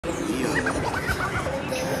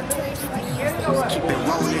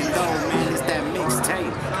rolling though, man, it's that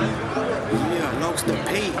mixtape. Yeah, Lokes the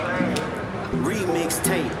P. Remix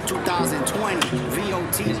tape, 2020.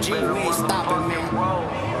 V.O.T.G, we ain't stopping, man.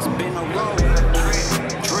 It's been a road.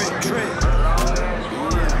 Trip.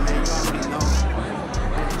 Yeah, man, you already know.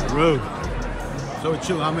 Rude. So what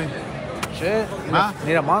you, homie? Shit. Huh?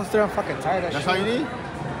 Need a monster? I'm fucking tired of that That's shit. all you need?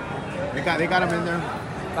 They got them in there.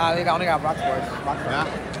 Nah, they only got rock bars. Yeah.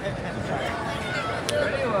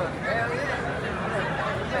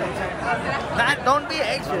 Don't be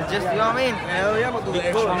extra, just, you know what I mean? Hell yeah, we'll do the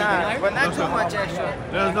extra. Nah, but not too much extra.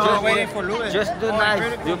 There's no Just waiting for Louis. Just do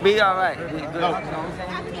nice. You'll be alright.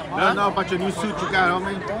 Don't know about your new suit you got,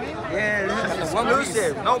 homie. Yeah, this is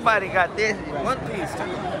exclusive. Nobody got this. One piece.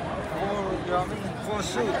 Full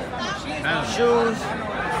suit. Shoes,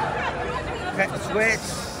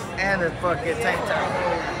 sweats, and the fucking tank top.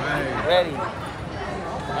 Ready.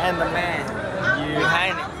 And the man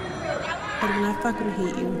behind it. And I fucking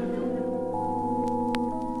hate you.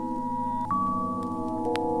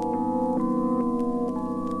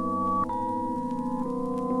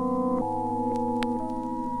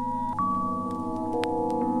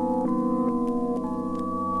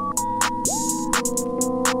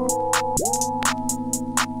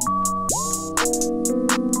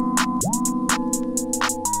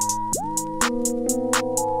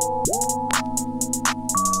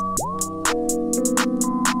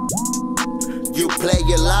 You play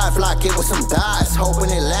your life like it was some dice, hoping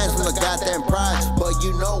it lands on the goddamn prize. But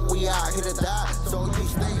you know we out here to die, so you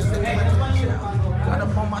stay. Got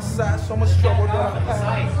up on my side, so much trouble that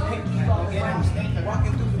I had.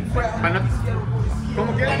 Walking through the crowd.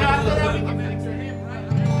 ¿Cómo que?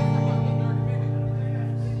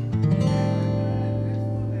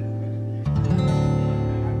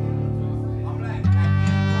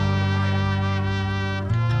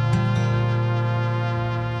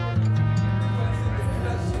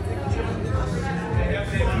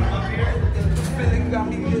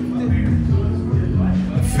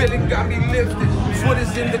 Feeling got me lifted. Foot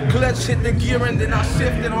is in the clutch, hit the gear and then I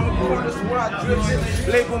shifted. On the corners where I drifted.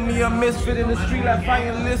 Label me a misfit in the street like I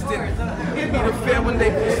enlisted. Give me the fair when they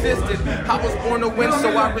persisted. I was born to win,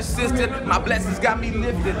 so I resisted. My blessings got me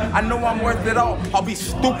lifted. I know I'm worth it all. I'll be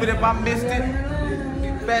stupid if I missed it.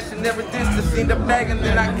 Fashion never distance, seen the bag and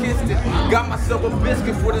then I kissed it. Got myself a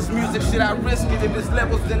biscuit for this music, shit I risk it. If it's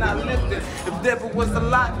levels, then I lift it. If devil was a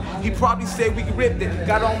lot, he'd probably say we ripped it.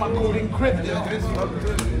 Got all my code encrypted.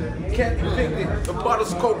 Can't evict it. The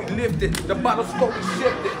bottle's cold, we lifted. The bottle's cold, we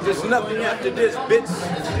shifted. There's nothing after this, bitch.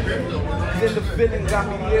 Then the feeling got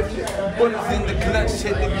me lifted. Bullets in the clutch,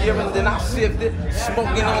 hit the gear and then I shifted.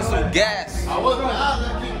 Smoking on some gas.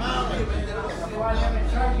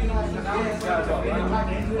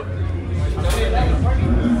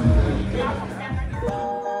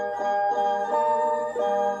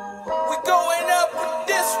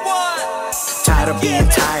 Tired of being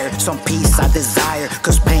tired, some peace I desire,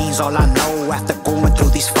 cause pain's all I know after going through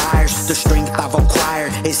these fires. The strength I've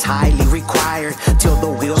acquired is highly required, till the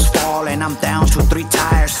wheels fall and I'm down to 3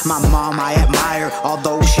 tires. My mom I admire,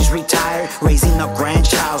 although she's retired, raising a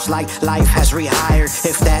grandchild's like life has rehired.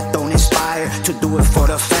 If that don't inspire to do it for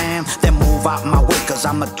the fam, then move out my way, cause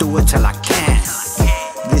I'ma do it till I can.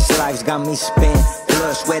 This life's got me spent,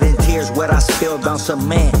 blood, sweat and tears, what I spilled on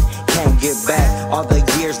cement. Can't get back all the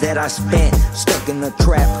years that I spent stuck in the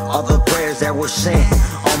trap, all the prayers that were sent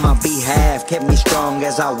on my behalf kept me strong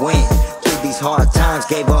as I went through these hard times.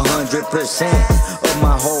 Gave 100% of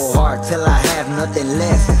my whole heart till I have nothing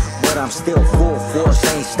left, but I'm still full force,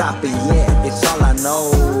 ain't stopping yet. It's all I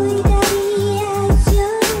know.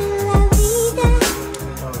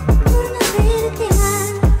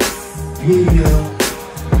 Yeah.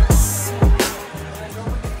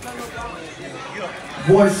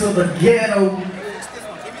 Voice of the ghetto.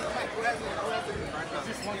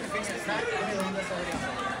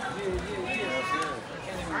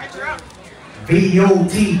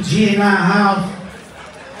 V.O.T.G in our house.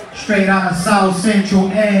 Straight out of South Central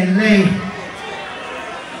LA.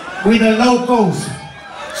 We the locals.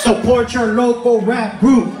 Support your local rap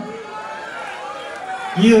group.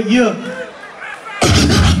 Yeah.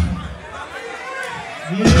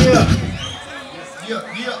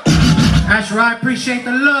 That's right, appreciate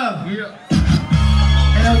the love.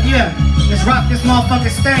 Hell yeah. Let's rock this motherfucking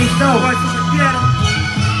stage though.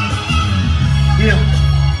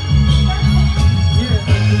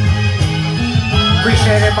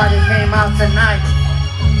 Appreciate everybody that came out tonight.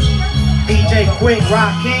 DJ Quick,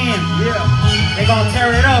 rock in. They gonna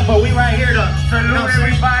tear it up, but we right here to Salute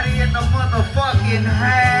everybody in the motherfucking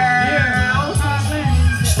house.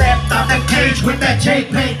 Stepped out the cage with that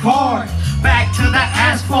JPEG card. back to the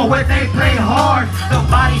asphalt where they play hard. The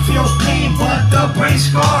body feels pain, but the brain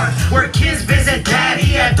scarred. Where kids visit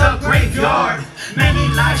daddy at the graveyard. Many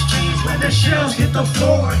lives change when the shells hit the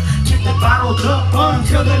floor. Keep the bottled up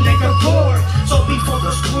until the liquor poured. So before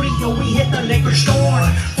the studio, we hit the liquor store.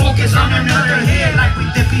 Focus on another hit like we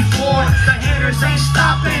did before. The haters ain't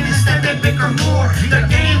stopping, instead they bicker more. The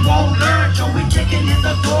game won't learn till we kicking in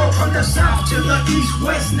the door. From the south to the east,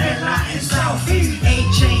 west, Nella, and southeast.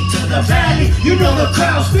 A-chain to the valley, you know the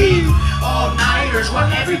crowd's beat. All-nighters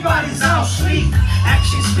while everybody's out sleep.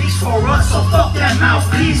 Action speaks for us, so fuck that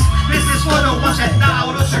mouthpiece. This is for the ones that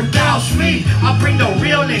doubt us or doubt me. I'll bring the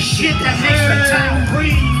realest shit that makes the town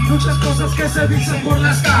breathe. Muchas cosas que se dicen por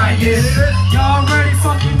las calles. Y'all already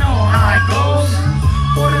fucking know how it goes.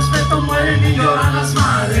 Por respeto mueren y lloran las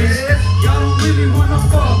madres. Y'all don't really wanna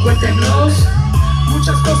fuck with them lows.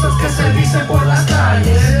 Muchas cosas que se dicen por las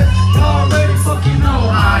calles. Y'all already fucking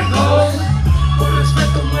know how it goes. Por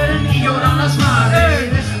respeto mueren y lloran las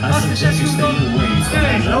madres. I suggest you stay away from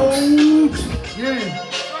them lows. Yeah,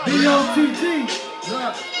 V.O.T.G.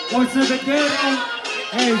 What's in the ghetto?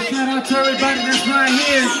 Hey, shout out to everybody that's right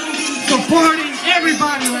here, supporting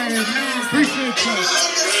everybody right here, man. Appreciate you.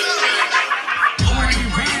 Born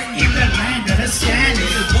and raised in the land of the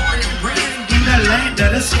scandals. Born and raised in the land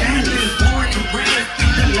of the scandals. Born and raised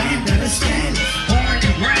in the land of the scandals. Born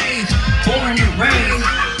and raised, born and raised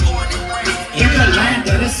in the land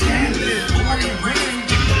of the scandals. Born and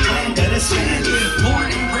raised in the land of the scandals.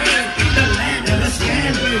 Born and raised in the land of the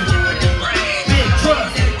scandals. Big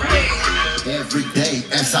trust. Every day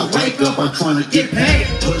as I wake up, I'm trying to get paid.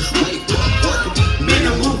 Push weight, work,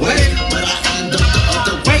 minimum wage. But I end up the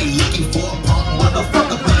other way, looking for a punk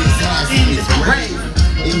motherfucker, put his ass in his grave.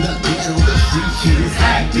 In the ghetto, the street shit is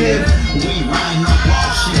active. We riding up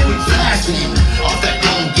wall shit, we flashing. Off that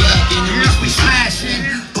gun gag, in the wrist we smashing.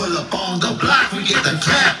 Pull up on the block, we get the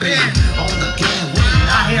trapping. On the gang, we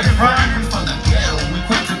not here running from the ghetto. We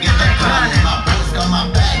quick to get that gun, and my boys got my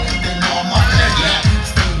back. They know I'm off that gap.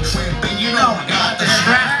 Stay tripping, you know I got the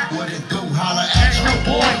strap. What it do, holler at your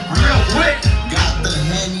boy real quick. Got the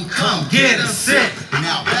Henny, come get a sip.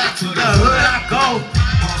 Now back to the hood I go.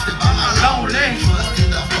 Posted by my lonely. Trust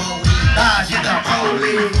in the police, dodge in the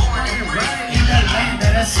police. Born and raised in the land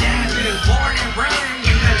of the scandals. Born and raised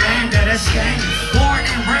in the land of the scandals. Born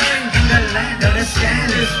and raised in the land of the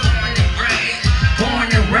scandals.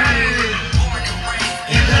 Born and raised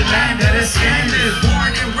in the land of the scandals.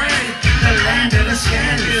 Born and raised in the land of the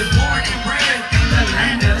scandals. Born and raised in the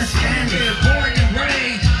land of the scandals. Born and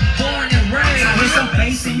raised, born and raised. Here's some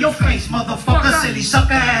bass in your face, motherfucker. Silly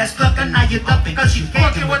sucker ass fucker. Now you're dumping cause you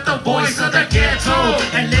fucking with the boys of the ghetto.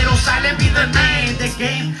 And Little Silent be the name. The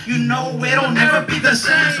game, you know it'll never be the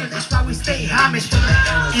same. So that's why we stay homage to the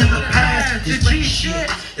in the past. The G shit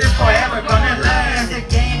is forever gonna last. The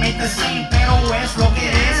game ain't the same, pero es lo que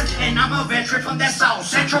es. And I'm a veteran from that South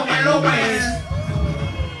Central LOS.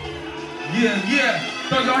 Yeah, yeah.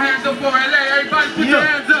 Throw your hands up for LA. Everybody put your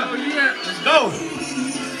hands up. Yeah. Let's go.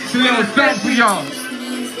 See you on song for y'all.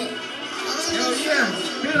 Hell yeah.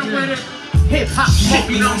 Hit 'em with it. Hip-hop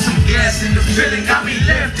Smoking on some gas and the feeling got me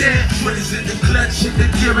lifted. What is in the clutch, hit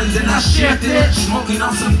the gear and then I shifted. Smoking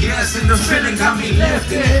on some gas and the feeling got me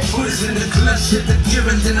lifted. What is in the clutch, hit the gear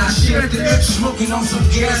and then I shifted. Smoking on some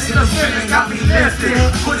gas and the feeling got me lifted.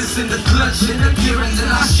 What is in the clutch, hit the gear and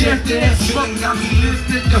then I shifted. Feeling got me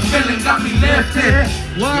lifted, the feeling got me lifted.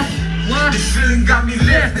 What? What? The feeling got me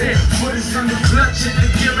lifted. Foot is on the clutch, hit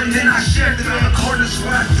the gear and then I shifted. On the corners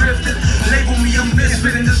where I drifted. Label me a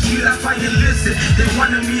misfit in the street, I find you listed. They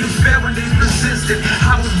wanted me to fail when they persisted.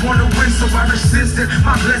 I was born to win, so I resisted.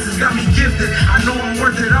 My blessings got me gifted. I know I'm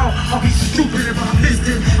worth it all. I'll be stupid if I missed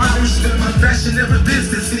it. I respect my fashion, never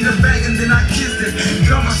distance. In the bag and then I kissed it.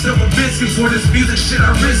 Got myself a biscuit for this music shit,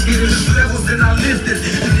 I risk it. There's levels, then I lift it.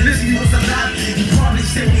 And this was a lot. He probably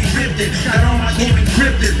said we ripped it. Got all my game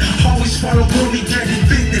encrypted. Always follow through me, get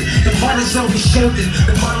evicted. The bottle's always shifted.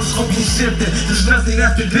 The bottle's always shifted. There's nothing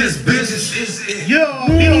after this, bitch. Is it? Yo,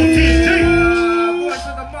 V.O.T.G. Boys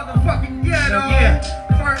of the motherfucking ghetto. Yeah.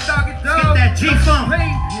 First dog and dog. Get that G-funk.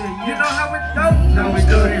 You know how it goes. No, we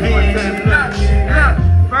do it.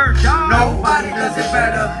 First dog. Nobody does it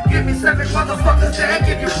better. Give me 7 motherfuckers that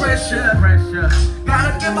give you pressure.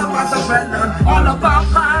 Gotta get my mozzarella. All about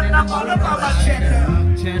mine, I'm all about my cheddar.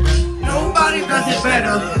 Nobody does it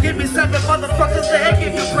better. Give me 7 motherfuckers that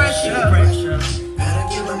give you pressure.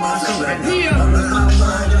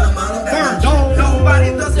 Nobody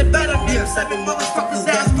does it better. Give 7 motherfuckers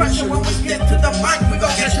that's pressure. When we get to the mic, we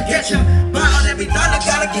gon' get you. Buy on every dollar,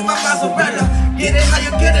 gotta get my mozzarella. Get it how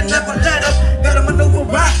you get it, never let up. Gotta maneuver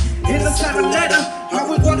right in the 7 letter. I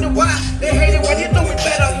always wonder why they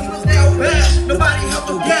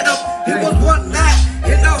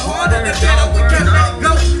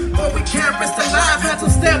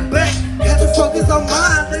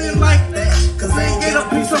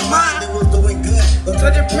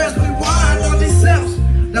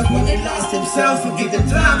yourself, forgive the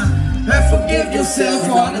times, and forgive yourself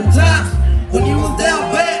for all the times when you was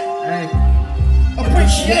down bad.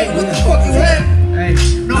 Appreciate what the fuck you had.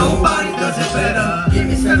 Nobody does it better. Give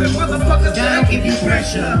me 7 motherfuckers that'll give you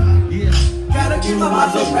pressure. Gotta keep my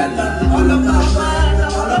mozzarella all about mine,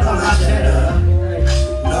 all about my cheddar.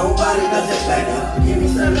 Nobody does it better. Give me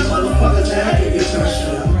 7 motherfuckers that'll give you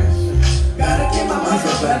pressure. Gotta keep my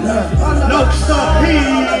mozzarella all about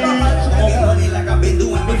money like I've been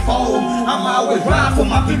doing before. I'm always ride for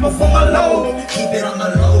my people, for my load. Keep it on the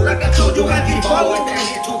low like I told you at before. That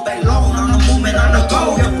shit too stay low, on the movement, on the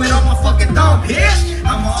go. Yeah, with all my fucking dog, bitch.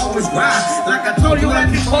 I'ma always ride like I told you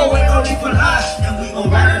at before. Ain't only for life, and we gon'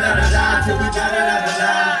 ride da-da-da-da till we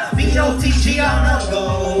da-da-da-da-da. V.O.T.G on the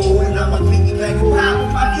go, and I'ma piggyback around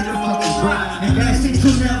with my little fucking drive. And that's things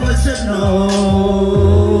you never should know.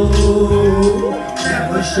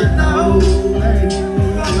 Never should know. Hey,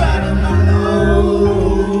 I'm riding on low.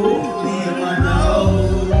 Me and my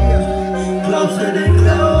nose, closer than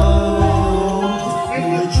close. Is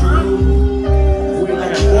it true? We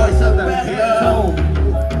like the voice of the ghetto.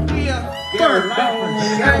 Third rappers.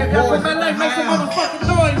 Hey, that's what my life makes some motherfucking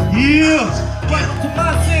noise. Yeah. Welcome to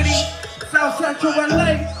my city, South Central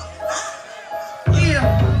LA. Yeah.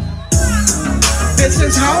 This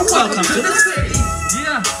is home. Welcome to the city.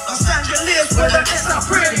 Yeah. Los Angeles, where the kids are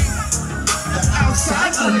pretty. The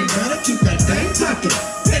outside money, better keep that thing tucking.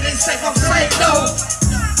 It ain't safe, I'm saying no.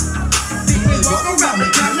 People walk around me,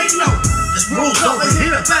 got me low. There's rules over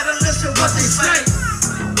here. Better listen what they say.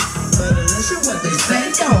 Better listen what they say,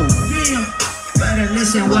 no. Yeah. Better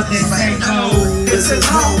listen what they say, no. This is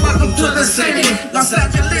home, welcome to the city. Los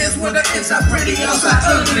Angeles, where the ends are pretty, outside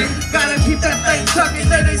ugly. Gotta keep that thing tucking,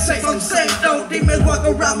 they ain't safe, I'm saying no. Demons walk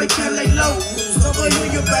around me, can't lay low. Over here,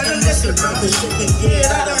 you better listen, bro. This shit can get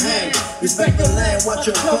out of hand. Respect the land, watch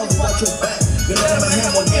your front, watch your back. You never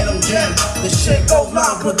have one, get them jammed. This shit goes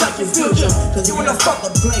long, protect your future. Cause you in a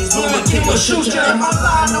fucking place, no one can shoot you. In my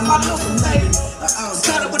line, I'm hallucinating. The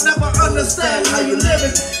outsider would never understand how you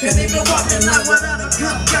living. Can't even walking out without a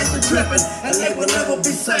cup, guys are tripping. And they will never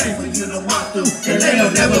be safe when you don't want to. And they'll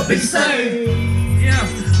never be safe. Yeah,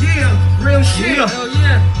 yeah, real shit. Yeah. Hell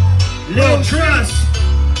yeah. Little trust.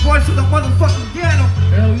 Voice of the motherfucking ghetto.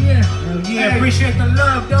 Hell yeah. Hell yeah. Hey. Appreciate the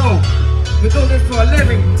love, though. We do this for a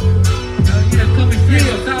living. Hell yeah, coming straight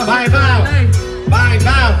from South Vibe out. LA. Vibe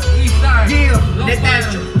out. East side. Yeah. Low Let that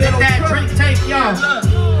fire. drink take y'all.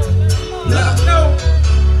 Let us know.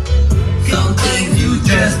 Some things you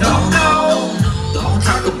just don't know. Don't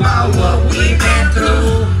talk about what we've been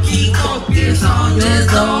through. Keep focused on this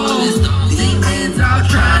goal. Demons out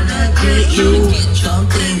trying to get you. Some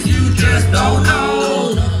things you just don't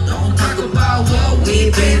know. Don't talk about what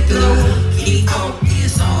we've been through. Keep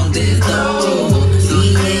focused on this goal.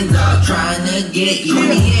 Demons out trying to get you.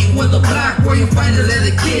 28 with a block where you find it as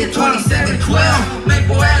a kid. 2712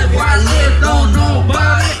 Maple Alley where I live. Don't know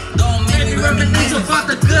about it. Don't make me reminisce about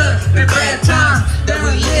the good and bad times that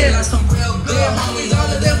we live. Like some real good homies, all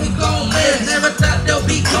of them we gon' live. Never thought they'll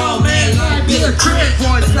be gone, man. Life be a trip.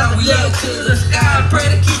 Now we look to the sky, pray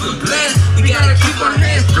to keep it blessed. We gotta keep our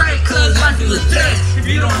hands straight, cause life is a test. If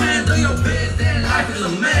you don't handle your biz, then life is a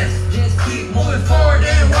mess. Just keep moving forward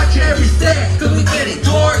and watch every step, cause we get it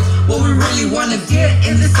towards what we really wanna get.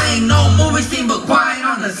 And this ain't no movie scene, but quiet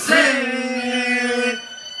on the set.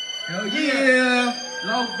 Hell yeah.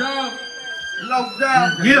 Low dog. Low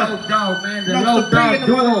dog. Yeah. Low dog, man. The Low low dog dog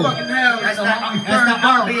duo. motherfucking house. That's the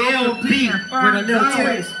RBLP with a little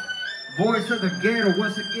twist. Voice of the ghetto,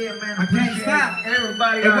 once again, man. I can't stop.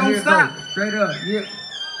 Everybody It out won't here, stop. though. Straight up, yeah.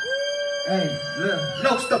 Hey, look.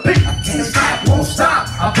 Lost the pick. I can't stop, won't stop.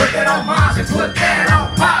 I put that on mine and put that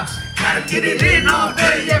on pops. Gotta get it in all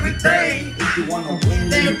day, every day. If you wanna win,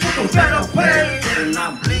 then put the better play. And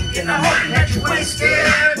I'm blinking, I'm hoping that you ain't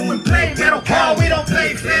scared. When we play metal ball, we don't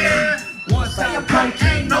play fair. Once I approach,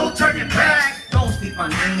 ain't no turning back. Don't speak my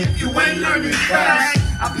name if you ain't learning fast.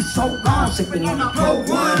 I'll be so gone, sipping on a cold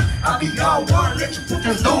one. I'll be all one, let you put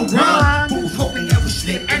just don't run. Who's hoping that we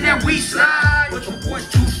slip and then we slide? But your boy's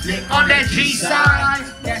too slick on that G side.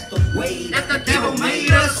 That's the way that the devil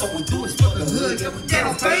made us. All we do is fuck the hood, yeah, we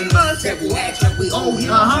ghetto famous. That we act like we owe him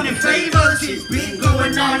 100 favors. It's been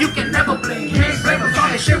going on, you can never blame him. Blame us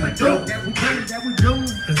on the shit we do. That we do,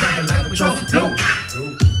 cause that's like we chose to do.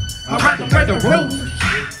 I'd rather break the rules.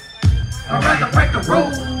 I'd rather break the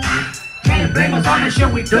rules. Can't blame us on the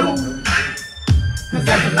shit we do. Cause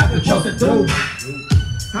that's like we chose to do.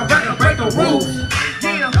 I'd rather break the rules.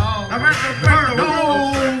 Yeah, I'd rather break the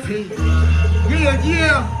rules. Yeah,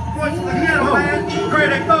 yeah. Voice of the ghetto, man.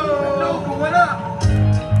 Great and go. What up?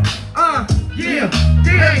 Yeah,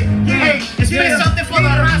 yeah, yeah. It's been something for the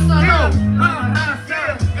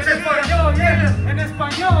En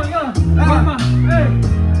español, yo.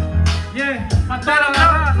 Yeah, para toda la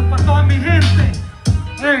raza, para toda mi gente.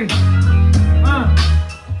 Hey,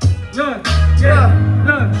 look,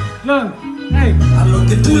 hey. A lo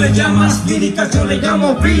que tú le llamas lírica, yo le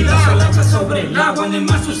llamo vida. Se lanza sobre el agua, en el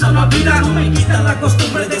mar su salvavidas. No me quitan la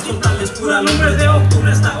costumbre de soltarles pura lumbre. De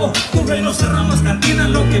octubre hasta octubre no cerramos cantina.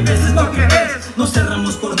 Lo que ves es lo que ves, no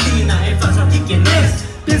cerramos cortina. Es falso aquí quién es,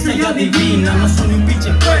 piensa y adivina. No soy un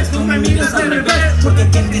pinche pues, no me mires al revés. Porque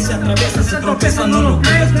aquel que se atraviesa, se tropeza, no lo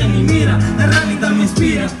crees. Que ni mira, la realidad me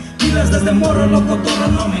inspira. Pilas desde morro, loco, todo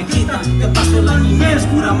no me quitan. Que paso la niñez,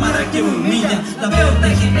 pura madre que me humilla. La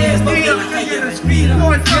V.O.T.G es donde la calle respira.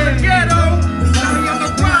 Boys from the ghetto, we on the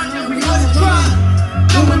grind and we on the drive.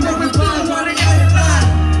 Doing what we do, while they on the line.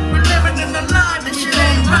 We're living in the line, this shit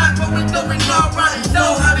ain't right, but we doing alright.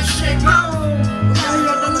 Know how this shit go. We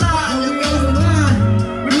on the line, and we on the line.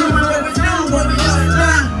 We're doing what we do, while we on the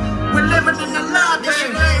line. We're living in the line, this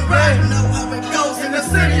shit ain't right. Know how it goes in the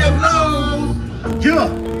city of Lowe's.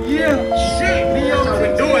 Yeah, shit, That's how we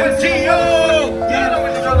do it, G.O. Yeah,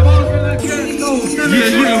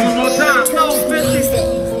 one more time.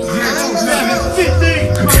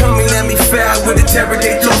 Come and let me foul with a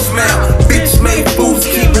interrogate your smile. Bitch made fools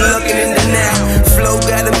keep looking in the now. Flow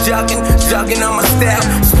got them jogging on my style.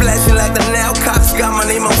 Splashing like the now, cops got my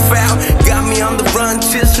name on foul. Got me on the run,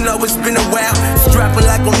 just know it's been a while. Strapping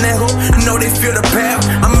like Onejo, know they feel the power.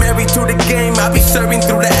 I'm married to the game, I be serving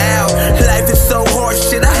through the owl. Life is so hard,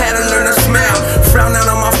 shit, I had to learn to smile. Frown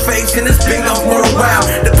out on my face and it's been gone for a while.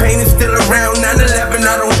 The pain is still around, 9/11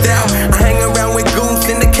 I don't doubt. I hang around with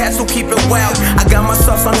goons in the castle, keep it wild. I got my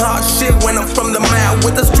sauce on hard shit when I'm from the mouth.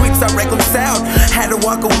 With the streets I reconciled, had to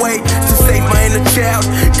walk away to save my inner child.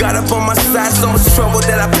 Got up on my side, so much trouble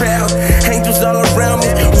that I piled. Angels all around me,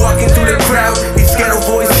 walking through the crowd. These ghetto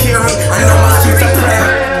boys hear me, I know my streets are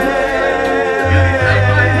proud.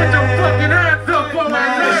 Put your fucking hands up for my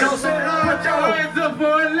life. Put your hands up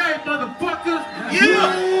for LA, motherfuckers.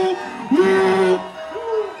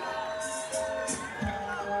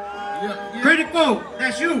 Critical,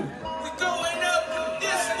 that's you. We're going up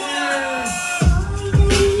this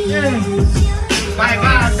Vibe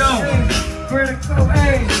out though. Critical,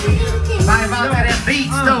 hey. Vibe out to that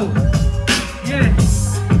beats though. Yeah.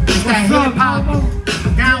 It's that hip hop,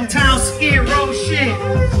 downtown skid row shit. I'm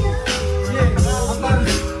about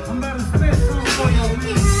to spit something for you,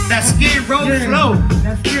 man. That skid row flow.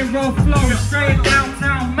 That skid row flow, straight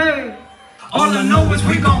downtown made. All I know is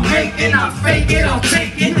we gon' make it, I'll fake it, I'll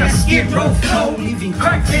take it. That skid row flow, leaving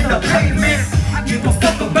cracks in the pavement. I give a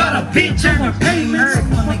fuck about a bitch and her payments. I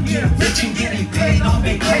wanna get rich and getting paid on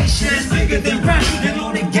vacation. It's bigger than rap, and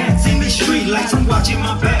all the gats in the street lights. I'm watching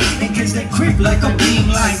my back in case they creep like a beam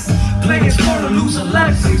light. Play it smart or lose a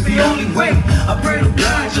life, it's the only way. I pray to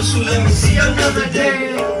God just to let me see another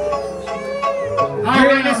day.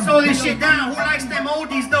 Alright, let's slow this shit down. Who likes them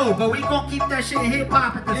oldies though? But we gon' keep that shit hip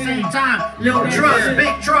hop at the same time. Little trust,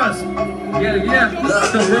 big trust. Yeah.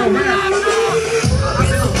 That's the real rap. I've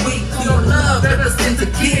been a week to your love ever since a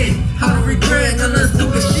kid. I don't regret none of the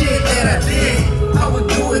stupid shit that I did. I would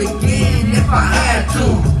do it again if I had to.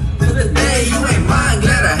 To the day you ain't mine,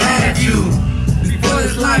 glad I had you. Before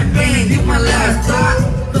this life ends, give my last thought.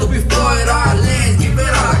 So before it all lands, give it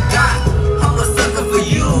all I got. I'm a sucker for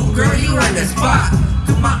you, girl, you in the spot.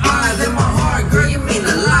 To my eyes and my heart, girl, you mean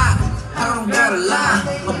a lot. I don't gotta lie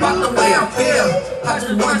about the way I feel. I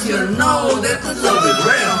just want you to know that the love is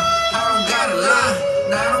real. I don't gotta lie,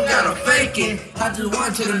 nah, I don't gotta fake it. I just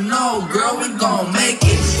want you to know, girl, we gon' make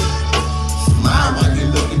it. Smile while you're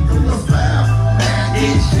looking through the file. Man,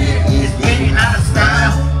 this shit is getting out of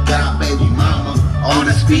style. Got baby mama on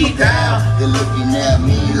the speed dial. They're looking at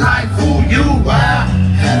me like, who you are?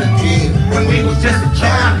 Had a kid when we was just a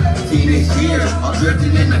child. Teenage years, I'm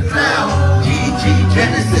drifting in the cloud. V.O.T.G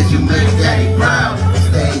Genesis, you make daddy proud.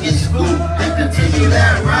 Stay in school and continue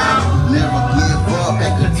that route. Never give up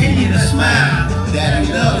and continue to smile.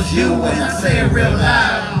 Daddy loves you when I say it real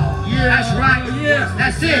loud. Yeah, that's right. Yeah,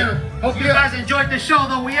 that's it. Hope you guys enjoyed the show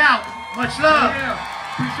though. We out. Much love.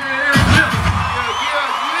 Appreciate it.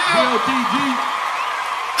 V.O.T.G.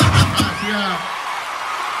 Yeah.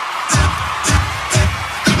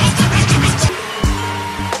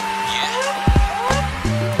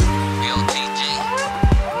 V.O.T.G.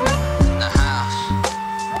 in the house.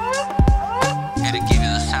 Gotta give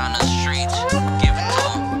you the sound of the streets. Give it to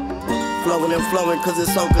 'em. Flowing and flowing cause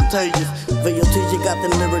it's so contagious. V.O.T.G got the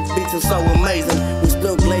lyrics, beats are so amazing. We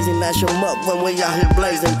still glazing, dash 'em up when we out here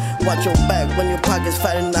blazing. Watch your back when your pockets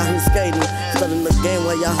fat and out here skating. Studying the game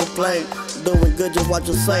while y'all here playing. doing good, just watch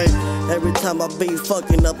you say. Every time I be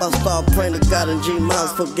fucking up, I start praying to God and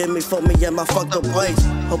G-Miles. Forgive me for me and my fucked up ways.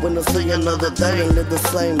 Hoping to see another day and live the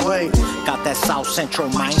same way. Got that South Central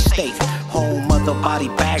mind state. Home of the body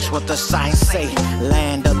bags, what the signs say.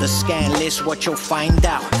 Land of the scan list, what you'll find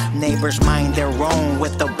out. Neighbors mind their own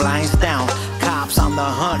with the blinds down. Cops on the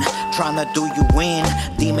hunt, trying to do you in.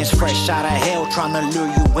 Demons fresh out of hell, trying to lure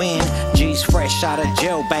you in. G's fresh out of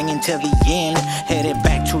jail, banging till the end. Headed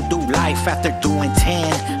back to do life after doing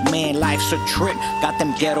 10. Man, life's a trip, got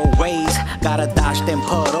them ghetto ways. Gotta dodge them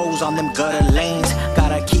puddles on them gutter lanes.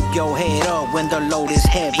 Gotta keep your head up when the load is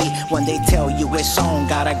heavy. When they tell you it's on,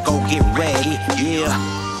 gotta go get ready, yeah.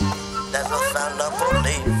 That's the sound of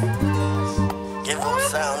police. Give them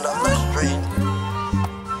sound of the street.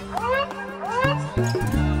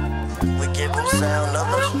 We give them sound of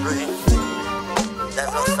the street.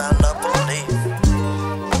 That's the sound of police.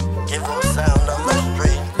 Give them sound of the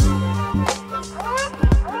street.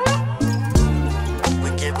 We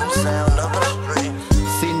give them sound of the street.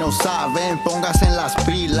 Si no saben, póngase en las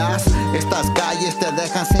pilas. Estas calles te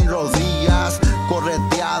dejan sin rodillas.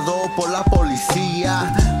 Correteado por la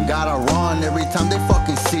policía. Gotta run every time they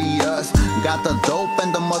fucking see us. Got the dope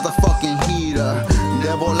and the motherfucking heater.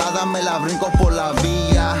 De volada me la brinco por la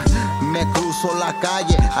vía. Me cruzo la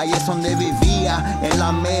calle, ahí es donde vivía. En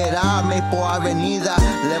la mera Maple Avenida.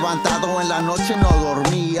 Levantado en la noche no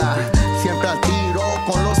dormía. Siempre al tiro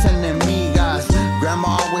con los enemigos.